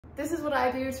This is what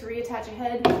I do to reattach a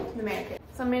head to the mannequin.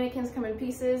 Some mannequins come in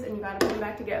pieces and you gotta put them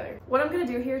back together. What I'm gonna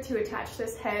do here to attach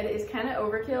this head is kind of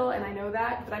overkill, and I know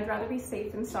that, but I'd rather be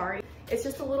safe than sorry. It's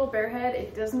just a little bear head.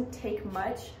 It doesn't take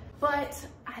much, but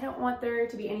I don't want there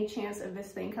to be any chance of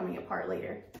this thing coming apart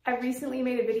later. I recently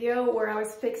made a video where I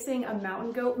was fixing a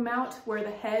mountain goat mount where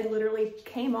the head literally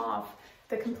came off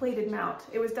the completed mount.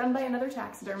 It was done by another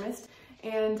taxidermist,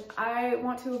 and I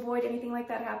want to avoid anything like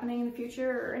that happening in the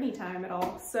future or anytime at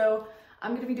all. So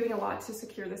I'm gonna be doing a lot to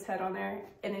secure this head on there.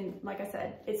 And then, like I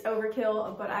said, it's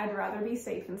overkill, but I'd rather be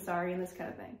safe than sorry in this kind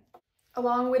of thing.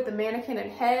 Along with the mannequin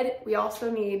and head, we also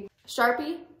need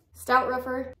Sharpie, stout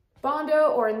rougher,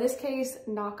 Bondo, or in this case,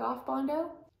 knockoff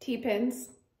Bondo, T-pins,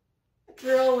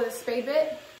 drill with a spade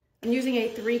bit. I'm using a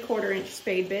 3/4 inch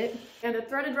spade bit, and a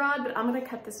threaded rod, but I'm gonna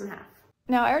cut this in half.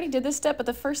 Now, I already did this step, but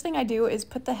the first thing I do is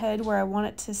put the head where I want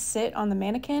it to sit on the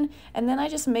mannequin, and then I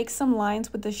just make some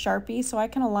lines with the Sharpie so I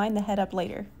can align the head up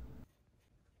later.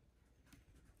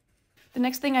 The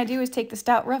next thing I do is take the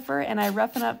stout rougher and I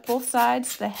roughen up both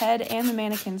sides, the head and the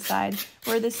mannequin side,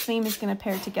 where this seam is going to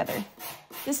pair together.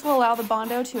 This will allow the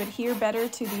Bondo to adhere better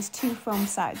to these two foam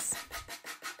sides.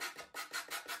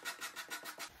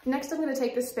 Next, I'm going to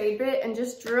take the spade bit and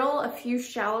just drill a few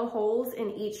shallow holes in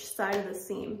each side of the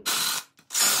seam.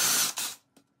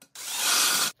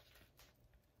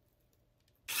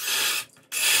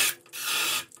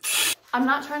 I'm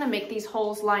not trying to make these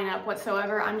holes line up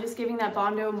whatsoever. I'm just giving that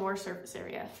Bondo more surface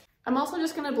area. I'm also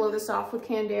just gonna blow this off with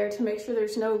canned air to make sure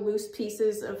there's no loose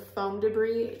pieces of foam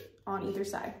debris on either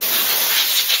side.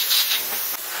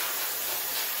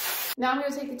 Now I'm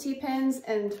gonna take the T-pins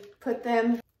and put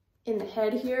them in the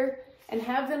head here and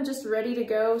have them just ready to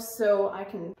go so I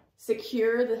can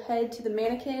secure the head to the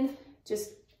mannequin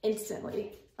just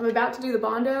instantly. I'm about to do the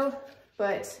Bondo,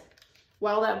 but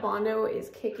while that Bondo is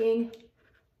kicking,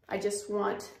 I just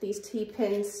want these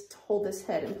T-pins to hold this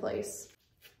head in place.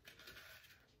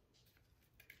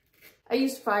 I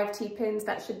used 5 T-pins,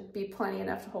 that should be plenty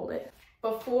enough to hold it.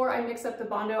 Before I mix up the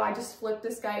Bondo, I just flip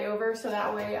this guy over so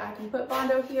that way I can put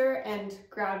Bondo here and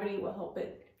gravity will help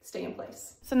it stay in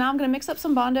place. So now I'm gonna mix up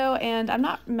some Bondo, and I'm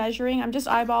not measuring, I'm just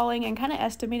eyeballing and kind of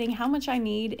estimating how much I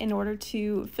need in order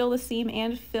to fill the seam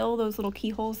and fill those little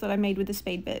keyholes that I made with the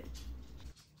spade bit.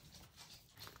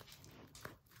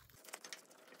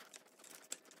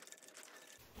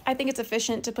 I think it's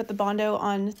efficient to put the Bondo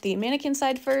on the mannequin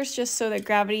side first, just so that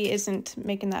gravity isn't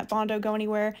making that Bondo go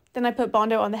anywhere. Then I put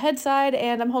Bondo on the head side,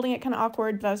 and I'm holding it kind of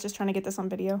awkward, but I was just trying to get this on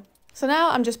video. So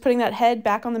now I'm just putting that head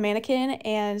back on the mannequin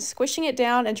and squishing it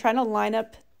down and trying to line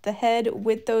up the head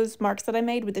with those marks that I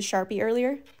made with the Sharpie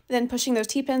earlier. Then pushing those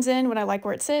T-pins in when I like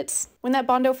where it sits. When that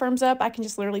Bondo firms up, I can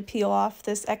just literally peel off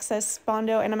this excess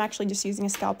Bondo, and I'm actually just using a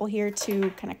scalpel here to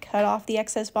kind of cut off the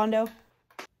excess Bondo.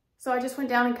 So I just went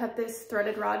down and cut this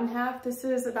threaded rod in half. This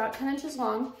is about 10 inches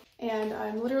long, and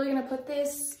I'm literally gonna put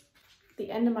this at the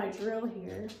end of my drill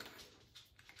here.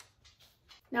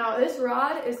 Now this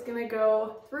rod is gonna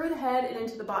go through the head and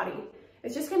into the body.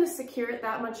 It's just gonna secure it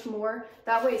that much more.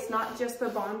 That way it's not just the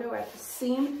Bondo at the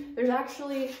seam. There's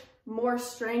actually more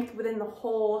strength within the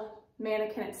whole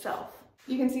mannequin itself.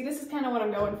 You can see this is kind of what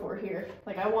I'm going for here.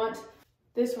 Like, I want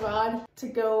this rod to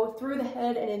go through the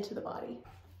head and into the body.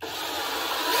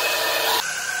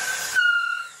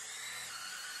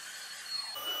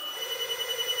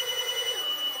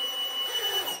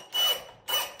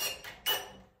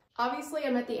 Obviously,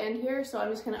 I'm at the end here, so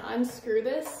I'm just gonna unscrew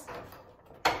this.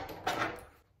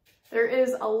 There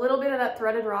is a little bit of that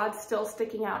threaded rod still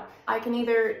sticking out. I can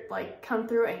either like come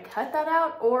through and cut that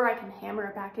out, or I can hammer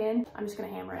it back in. I'm just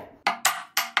gonna hammer it.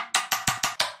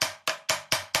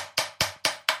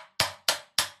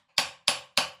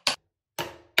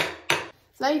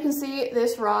 Now you can see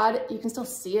this rod, you can still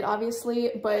see it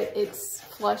obviously, but it's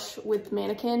flush with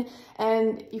mannequin,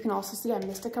 and you can also see I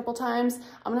missed a couple times.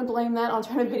 I'm gonna blame that on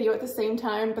trying to video at the same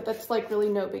time, but that's like really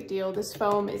no big deal. This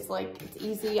foam is like, it's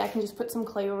easy. I can just put some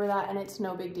clay over that and it's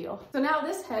no big deal. So now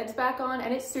this head's back on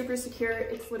and it's super secure.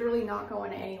 It's literally not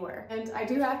going anywhere. And I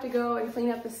do have to go and clean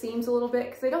up the seams a little bit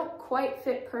because they don't quite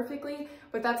fit perfectly,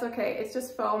 but that's okay. It's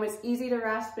just foam. It's easy to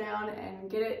rasp down and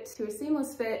get it to a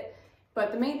seamless fit.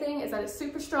 But the main thing is that it's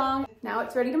super strong. Now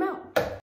it's ready to mount.